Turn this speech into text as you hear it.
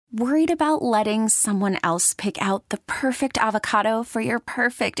Worried about letting someone else pick out the perfect avocado for your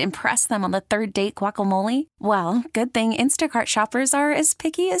perfect impress them on the third date guacamole? Well, good thing Instacart shoppers are as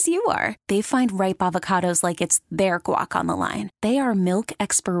picky as you are. They find ripe avocados like it's their guac on the line. They are milk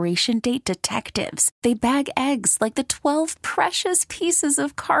expiration date detectives. They bag eggs like the 12 precious pieces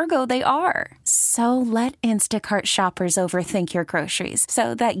of cargo they are. So let Instacart shoppers overthink your groceries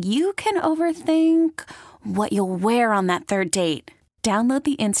so that you can overthink what you'll wear on that third date. Download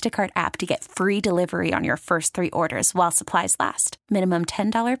the Instacart app to get free delivery on your first 3 orders while supplies last. Minimum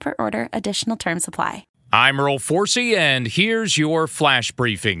 $10 per order. Additional terms apply. I'm Earl Forsey, and here's your flash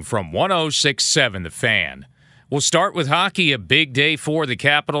briefing from 106.7 The Fan. We'll start with hockey, a big day for the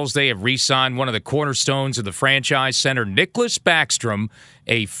Capitals. They have re-signed one of the cornerstones of the franchise, center Nicklas Backstrom,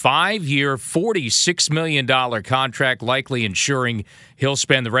 a 5-year, $46 million contract, likely ensuring he'll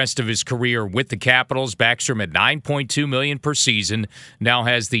spend the rest of his career with the Capitals. Backstrom at $9.2 million per season now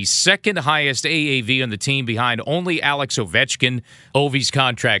has the second highest AAV on the team behind only Alex Ovechkin. Ovi's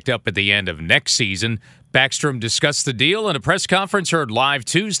contract up at the end of next season. Backstrom discussed the deal in a press conference heard live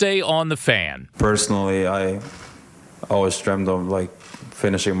Tuesday on The Fan. Personally, I always dreamed of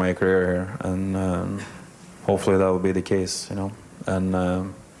finishing my career here, and hopefully that will be the case, And I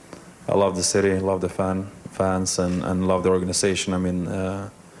love the city, love the fans, and love the organization.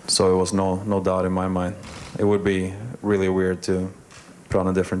 So it was no doubt in my mind. It would be really weird to put on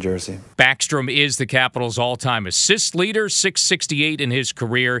a different jersey. Backstrom is the Capitals' all-time assist leader, 668 in his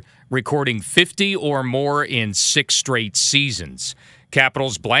career, recording 50 or more in 6 straight seasons.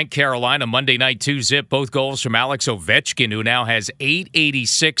 Capitals blank Carolina Monday night 2-0, both goals from Alex Ovechkin, who now has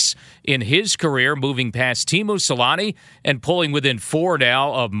 886 in his career, moving past Teemu Selanne and pulling within 4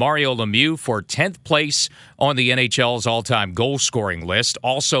 now of Mario Lemieux for 10th place on the NHL's all-time goal-scoring list.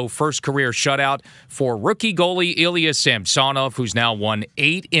 Also, first career shutout for rookie goalie Ilya Samsonov, who's now won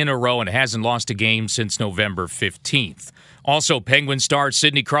 8 in a row and hasn't lost a game since November 15th. Also, Penguin star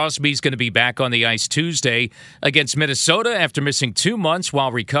Sidney Crosby is going to be back on the ice Tuesday against Minnesota after missing 2 months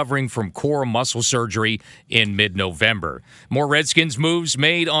while recovering from core muscle surgery in mid-November. More Redskins moves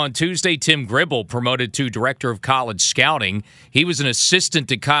made on Tuesday. Tim Gribble promoted to Director of College Scouting. He was an assistant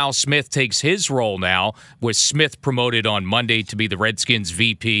to Kyle Smith, takes his role now, with Smith promoted on Monday to be the Redskins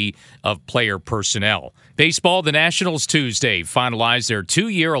VP of Player Personnel. Baseball, the Nationals Tuesday finalized their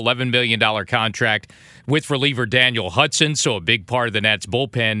 2-year, $11 million contract with reliever Daniel Hudson, so a big part of the Nats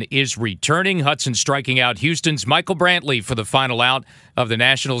bullpen is returning. Hudson striking out Houston's Michael Brantley for the final out of the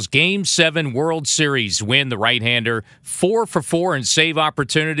Nationals' Game 7 World Series win. The right-hander 4 for 4 in save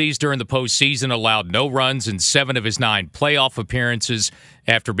opportunities during the postseason, allowed no runs in 7 of his 9 playoff appearances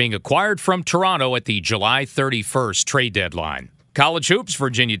after being acquired from Toronto at the July 31st trade deadline. College hoops,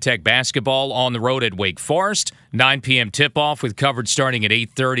 Virginia Tech basketball on the road at Wake Forest. 9 p.m. tip-off with coverage starting at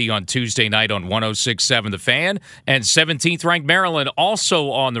 8:30 on Tuesday night on 106.7 The Fan. And 17th-ranked Maryland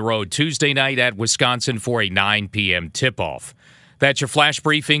also on the road Tuesday night at Wisconsin for a 9 p.m. tip-off. That's your flash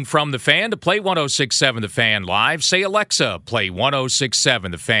briefing from The Fan. To play 106.7 The Fan live, say, Alexa, play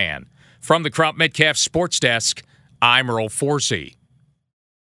 106.7 The Fan. From the Crop Metcalf Sports Desk, I'm Earl Forsey.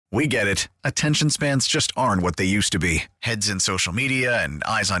 We get it. Attention spans just aren't what they used to be. Heads in social media and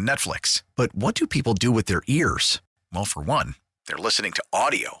eyes on Netflix. But what do people do with their ears? Well, for one, they're listening to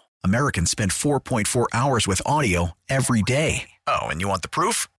audio. Americans spend 4.4 hours with audio every day. Oh, and you want the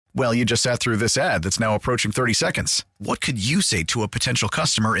proof? Well, you just sat through this ad that's now approaching 30 seconds. What could you say to a potential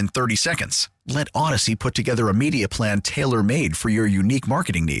customer in 30 seconds? Let Odyssey put together a media plan tailor-made for your unique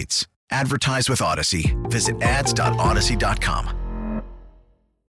marketing needs. Advertise with Odyssey. Visit ads.odyssey.com.